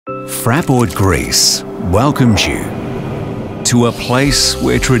Fraport, Greece welcomes you to a place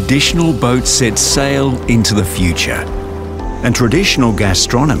where traditional boats set sail into the future and traditional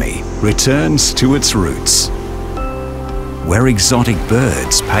gastronomy returns to its roots, where exotic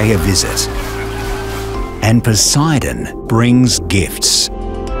birds pay a visit and Poseidon brings gifts,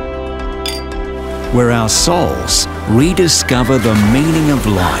 where our souls rediscover the meaning of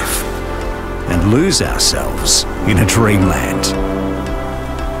life and lose ourselves in a dreamland,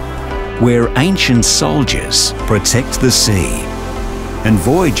 where ancient soldiers protect the sea and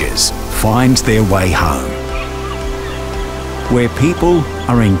voyagers find their way home, where people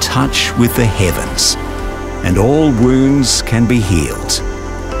are in touch with the heavens and all wounds can be healed,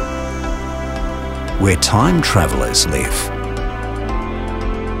 where time travellers live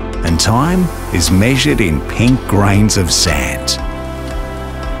and time is measured in pink grains of sand,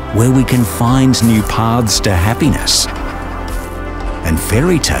 where we can find new paths to happiness and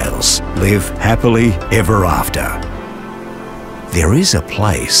fairy tales live happily ever after. There is a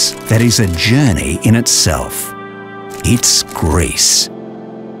place that is a journey in itself. It's Greece.